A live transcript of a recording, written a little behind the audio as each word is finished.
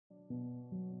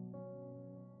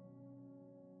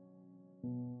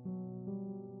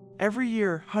Every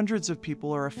year, hundreds of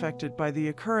people are affected by the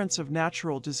occurrence of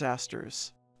natural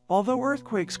disasters. Although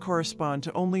earthquakes correspond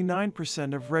to only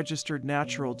 9% of registered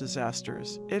natural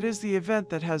disasters, it is the event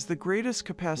that has the greatest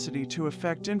capacity to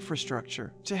affect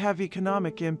infrastructure, to have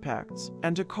economic impacts,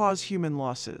 and to cause human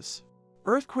losses.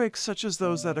 Earthquakes such as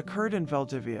those that occurred in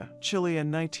Valdivia, Chile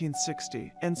in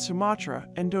 1960, and Sumatra,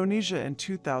 Indonesia in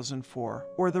 2004,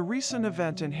 or the recent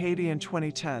event in Haiti in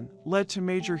 2010, led to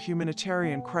major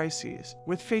humanitarian crises,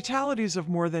 with fatalities of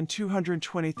more than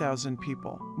 220,000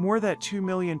 people, more than 2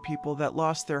 million people that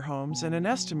lost their homes, and an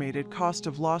estimated cost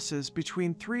of losses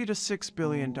between $3 to $6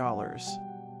 billion.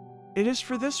 It is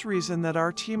for this reason that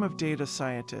our team of data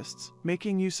scientists,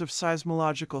 making use of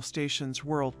seismological stations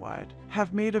worldwide,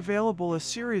 have made available a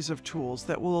series of tools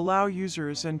that will allow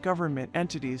users and government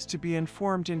entities to be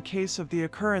informed in case of the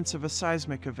occurrence of a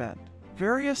seismic event.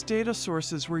 Various data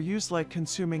sources were used, like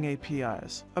consuming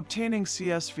APIs, obtaining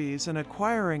CSVs, and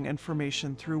acquiring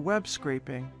information through web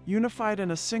scraping, unified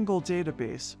in a single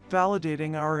database,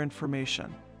 validating our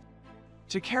information.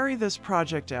 To carry this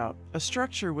project out, a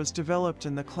structure was developed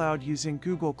in the cloud using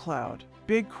Google Cloud,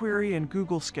 BigQuery, and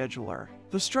Google Scheduler.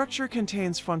 The structure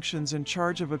contains functions in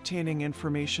charge of obtaining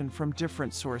information from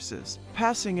different sources,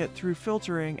 passing it through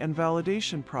filtering and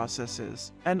validation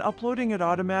processes, and uploading it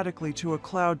automatically to a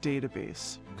cloud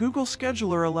database. Google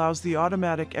Scheduler allows the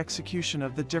automatic execution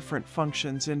of the different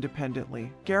functions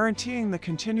independently, guaranteeing the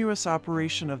continuous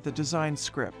operation of the design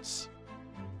scripts.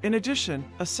 In addition,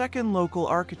 a second local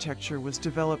architecture was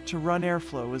developed to run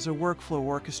Airflow as a workflow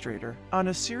orchestrator on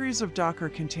a series of Docker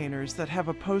containers that have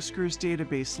a Postgres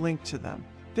database linked to them.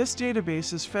 This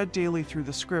database is fed daily through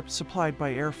the script supplied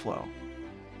by Airflow.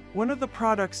 One of the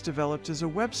products developed is a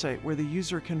website where the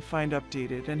user can find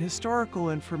updated and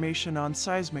historical information on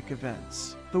seismic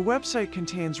events. The website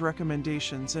contains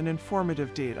recommendations and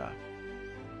informative data.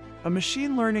 A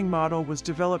machine learning model was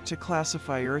developed to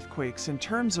classify earthquakes in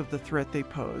terms of the threat they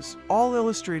pose, all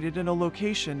illustrated in a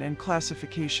location and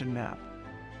classification map.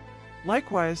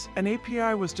 Likewise, an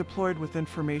API was deployed with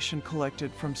information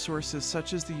collected from sources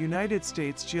such as the United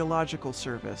States Geological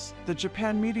Service, the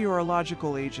Japan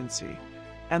Meteorological Agency,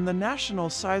 and the National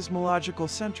Seismological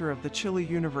Center of the Chile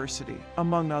University,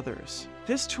 among others.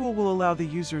 This tool will allow the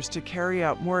users to carry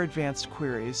out more advanced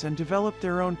queries and develop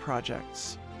their own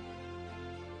projects.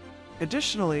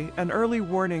 Additionally, an early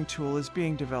warning tool is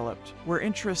being developed, where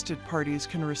interested parties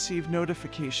can receive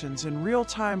notifications in real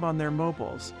time on their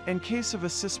mobiles in case of a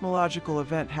seismological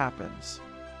event happens.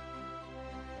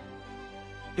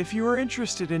 If you are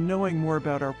interested in knowing more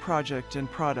about our project and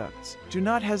products, do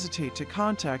not hesitate to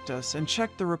contact us and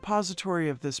check the repository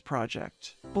of this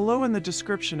project. Below in the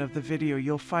description of the video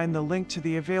you'll find the link to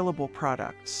the available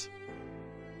products.